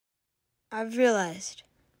I've realized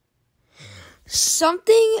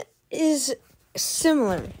something is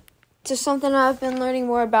similar to something I've been learning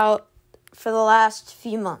more about for the last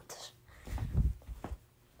few months.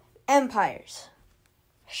 Empires.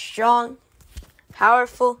 Strong,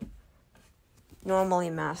 powerful, normally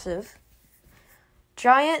massive.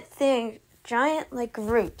 Giant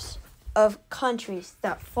groups of countries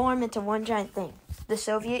that form into one giant thing. The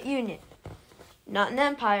Soviet Union. Not an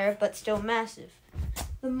empire, but still massive.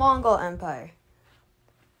 The Mongol Empire.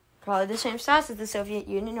 Probably the same size as the Soviet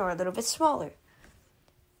Union or a little bit smaller.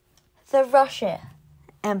 The Russia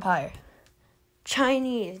Empire.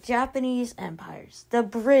 Chinese, Japanese empires. The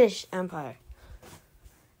British Empire.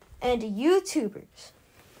 And YouTubers.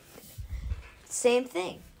 Same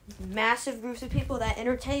thing. Massive groups of people that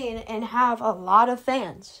entertain and have a lot of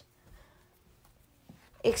fans.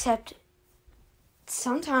 Except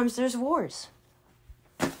sometimes there's wars.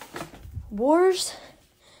 Wars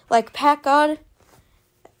like Pack God,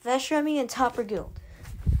 Veshremi, and Topper Guild.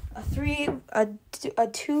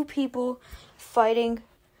 Two people fighting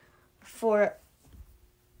for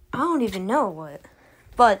I don't even know what.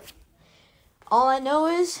 But all I know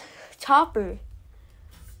is Topper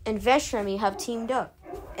and Veshremi have teamed up.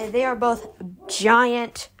 And they are both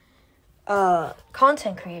giant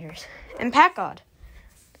content creators. And Pack God,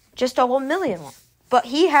 just a 1 million one. But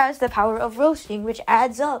he has the power of roasting, which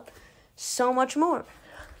adds up so much more.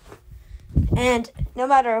 And no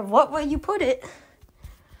matter what way you put it,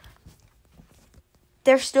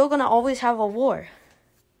 they're still going to always have a war.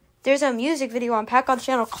 There's a music video on Pack God's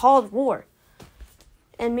channel called War.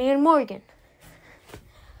 And me and Morgan.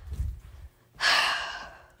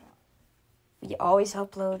 We always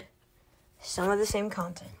upload some of the same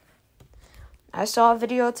content. I saw a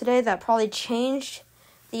video today that probably changed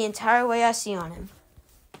the entire way I see on him.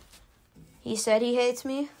 He said he hates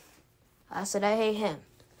me. I said I hate him.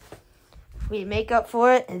 We make up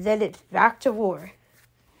for it, and then it's back to war.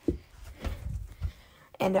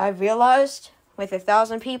 And I realized with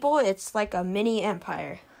 1,000 people, it's like a mini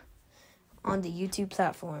empire on the YouTube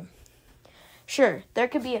platform. Sure, there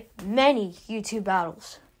could be many YouTube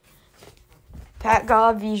battles. Pack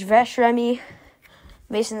God v. Veshremi,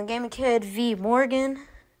 Mason the Gaming Kid v. Morgan.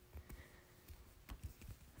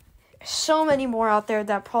 So many more out there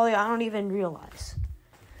that probably I don't even realize.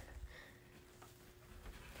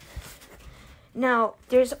 Now,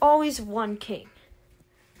 there's always one king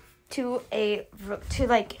to an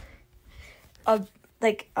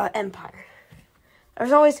empire.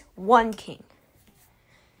 There's always one king.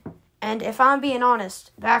 And if I'm being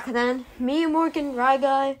honest, back then, me and Morgan, Rye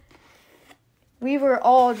Guy, we were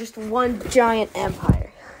all just one giant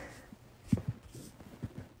empire.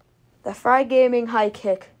 The Fry Gaming High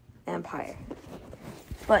Kick Empire.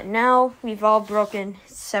 But now we've all broken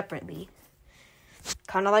separately.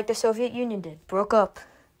 Kind of like the Soviet Union did. Broke up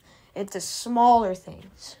into smaller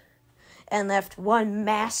things. And left one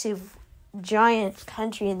massive, giant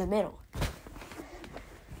country in the middle.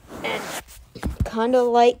 And kind of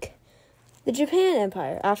like the Japan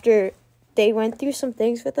Empire after they went through some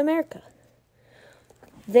things with America.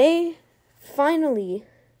 They finally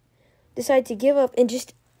decided to give up and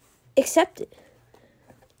just accept it.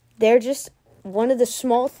 They're just one of the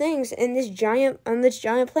small things in this giant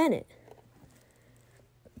planet.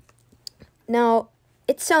 Now,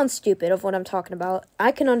 it sounds stupid of what I'm talking about.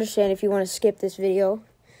 I can understand if you want to skip this video.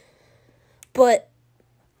 But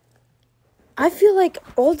I feel like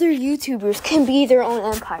older YouTubers can be their own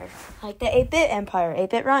empire. Like the 8-Bit Empire,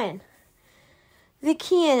 8-Bit Ryan. The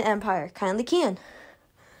Kian Empire, Kindly Kian.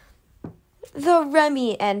 The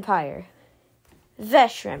Remy Empire.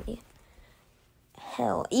 Veshremi.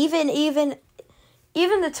 Hell, even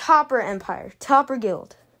the Topper Empire, Topper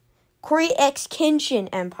Guild. Corey X Kenshin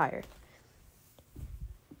Empire.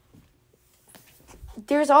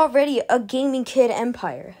 There's already a Gaming Kid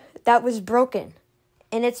Empire that was broken.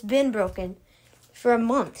 And it's been broken for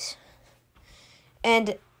months.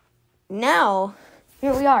 And now,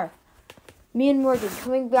 here we are. Me and Morgan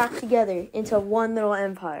coming back together into one little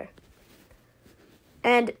empire.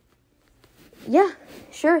 And, yeah,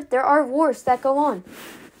 sure, there are wars that go on.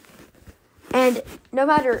 And no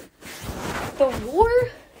matter the war,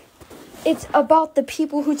 it's about the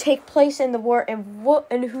people who take place in the war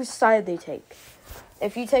and whose side they take.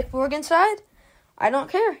 If you take Morgan's side, I don't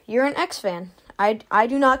care. You're an X fan. I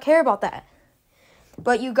do not care about that.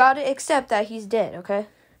 But you gotta accept that he's dead, okay?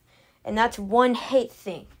 And that's one hate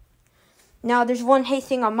thing. Now, there's one hate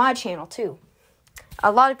thing on my channel, too.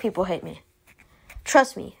 A lot of people hate me.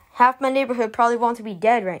 Trust me, half my neighborhood probably wants to be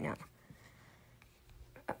dead right now.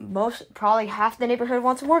 Probably half the neighborhood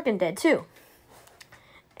wants Morgan dead, too.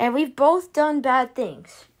 And we've both done bad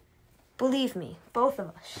things. Believe me, both of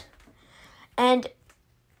us. And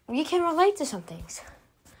we can relate to some things.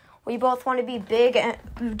 We both want to be big and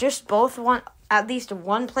we just both want at least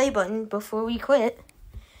one play button before we quit.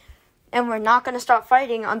 And we're not going to stop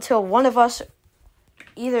fighting until one of us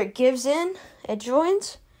either gives in and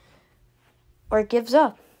joins or gives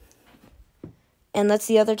up and lets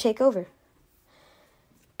the other take over.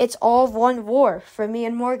 It's all one war for me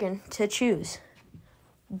and Morgan to choose.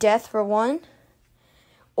 Death for one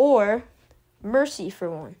or mercy for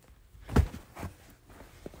one.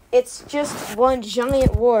 It's just one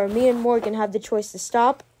giant war. Me and Morgan have the choice to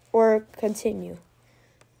stop or continue.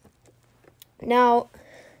 Now,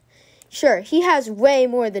 sure, he has way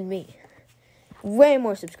more than me. Way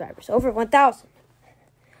more subscribers, over 1,000.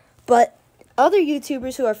 But other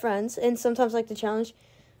YouTubers who are friends and sometimes like to challenge,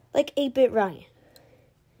 like 8-Bit Ryan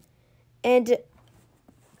and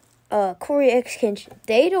Corey X Kenshin,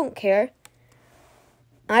 they don't care.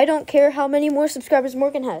 I don't care how many more subscribers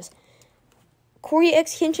Morgan has. Corey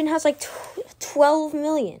X Kenshin has like 12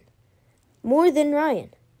 million, more than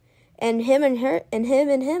Ryan, and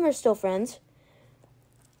him are still friends.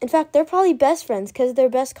 In fact, they're probably best friends because they're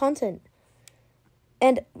best content.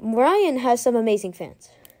 And Ryan has some amazing fans.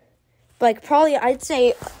 Like, probably, I'd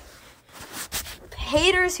say,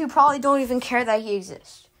 haters who probably don't even care that he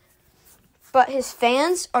exists. But his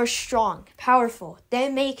fans are strong, powerful. They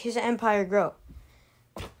make his empire grow.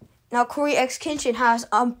 Now, Corey X Kenshin has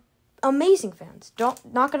amazing fans.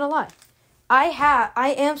 Not gonna lie.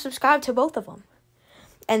 I am subscribed to both of them.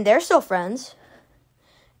 And they're still friends.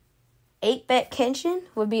 8-Bit Kenshin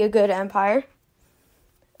would be a good empire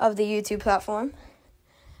of the YouTube platform.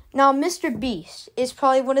 Now, Mr. Beast is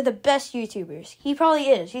probably one of the best YouTubers. He probably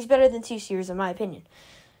is. He's better than T-Series, in my opinion.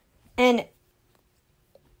 And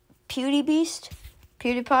PewDiePie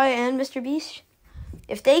and Mr. Beast,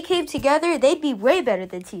 if they came together, they'd be way better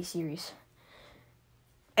than T-Series.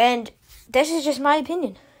 And this is just my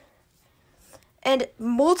opinion. And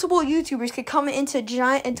multiple YouTubers could come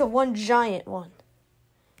into one giant one.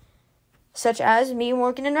 Such as me,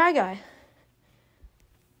 Morgan, and Ryguy.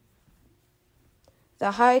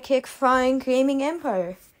 The High Kick Frying Gaming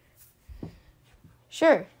Empire.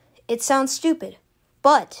 Sure, it sounds stupid,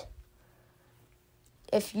 but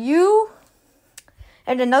if you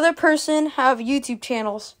and another person have YouTube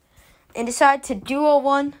channels and decide to duo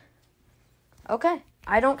one, okay,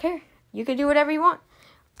 I don't care. You can do whatever you want.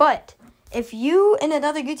 But if you and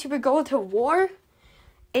another YouTuber go into war,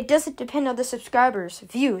 it doesn't depend on the subscribers,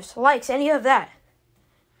 views, likes, any of that.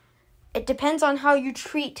 It depends on how you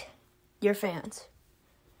treat your fans.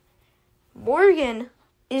 Morgan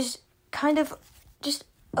is kind of just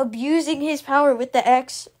abusing his power with the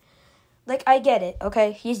X. Like, I get it,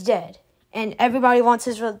 okay? He's dead. And everybody wants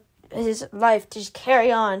his life to just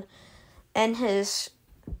carry on. And his,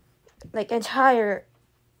 like, entire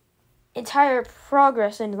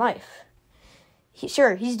progress in life.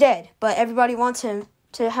 He's dead. But everybody wants him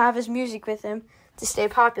to have his music with him to stay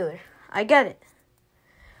popular. I get it.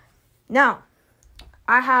 Now,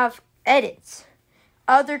 I have edits.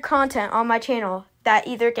 Other content on my channel that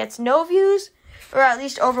either gets no views or at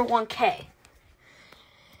least over 1K.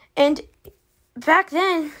 And back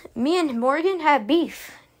then, me and Morgan had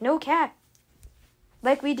beef. No cap.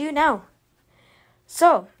 Like we do now.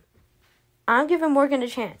 So, I'm giving Morgan a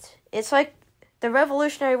chance. It's like the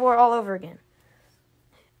Revolutionary War all over again.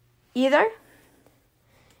 Either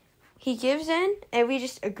he gives in and we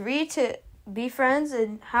just agree to be friends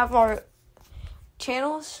and have our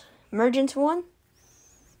channels merge into one.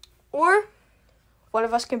 Or one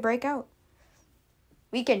of us can break out.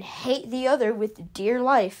 We can hate the other with dear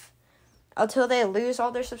life until they lose all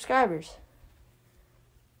their subscribers.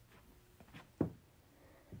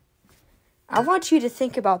 I want you to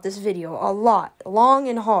think about this video a lot, long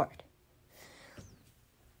and hard.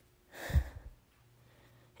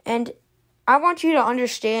 And I want you to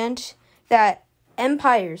understand that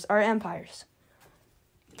empires are empires.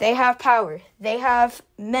 They have power. They have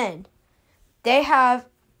men. They have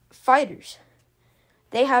fighters.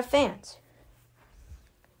 They have fans.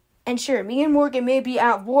 And sure, me and Morgan may be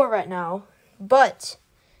at war right now, but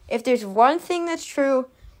if there's one thing that's true,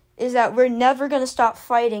 is that we're never going to stop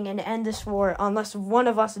fighting and end this war unless one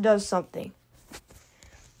of us does something.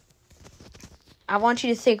 I want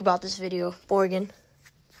you to think about this video, Morgan.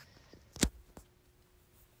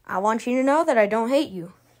 I want you to know that I don't hate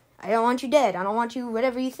you. I don't want you dead. I don't want you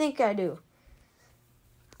whatever you think I do.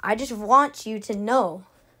 I just want you to know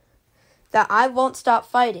that I won't stop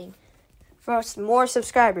fighting for more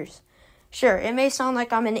subscribers. Sure, it may sound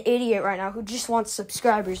like I'm an idiot right now who just wants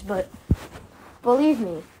subscribers, but believe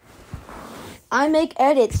me, I make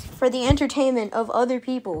edits for the entertainment of other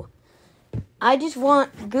people. I just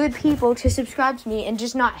want good people to subscribe to me and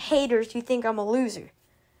just not haters who think I'm a loser.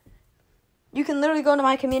 You can literally go to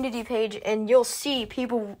my community page and you'll see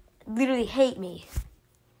people literally hate me.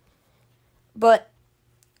 But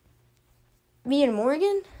me and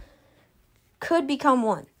Morgan could become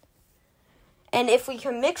one. And if we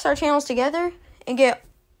can mix our channels together and get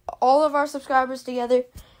all of our subscribers together,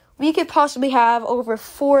 we could possibly have over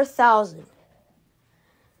 4,000.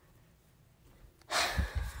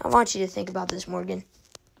 I want you to think about this, Morgan.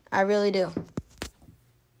 I really do.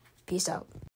 Peace out.